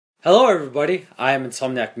Hello everybody, I am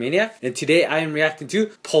Insomniac Maniac, and today I am reacting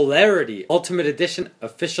to Polarity Ultimate Edition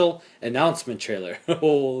official announcement trailer.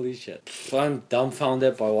 Holy shit. I'm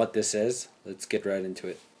dumbfounded by what this is. Let's get right into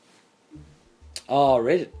it.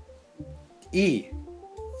 Rated E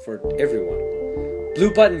for everyone.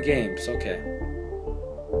 Blue Button Games, okay.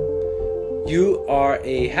 You are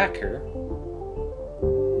a hacker.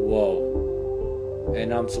 Whoa.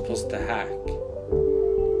 And I'm supposed to hack.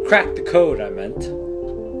 Crack the code, I meant.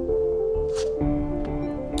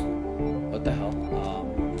 What the hell?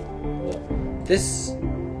 Well, this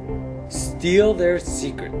steal their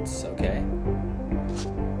secrets, okay?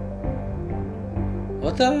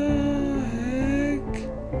 What the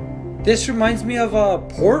heck? This reminds me of a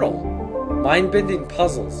Portal. Mind-bending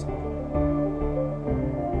puzzles.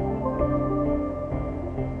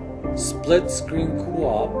 Split screen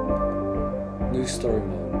co-op. New story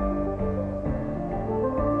mode.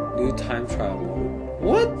 New time trial mode.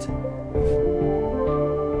 What?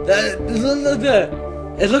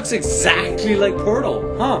 It looks exactly like Portal,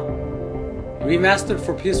 huh? Remastered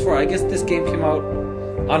for PS4. I guess this game came out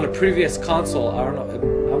on a previous console. I don't know.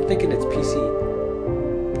 I'm thinking it's PC.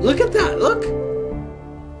 Look at that. Look.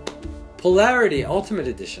 Polarity Ultimate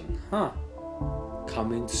Edition. Huh.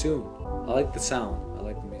 Coming soon. I like the sound. I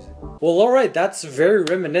like the music. Well, alright, that's very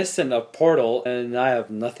reminiscent of Portal, and I have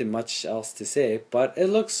nothing much else to say, but it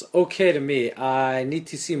looks okay to me. I need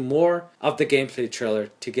to see more of the gameplay trailer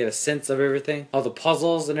to get a sense of everything, how the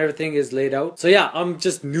puzzles and everything is laid out. So yeah, I'm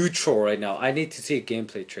just neutral right now. I need to see a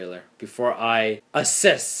gameplay trailer before I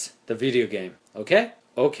assess the video game, okay?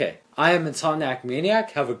 Okay. I am Insomniac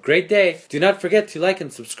Maniac. Have a great day. Do not forget to like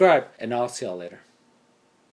and subscribe, and I'll see y'all later.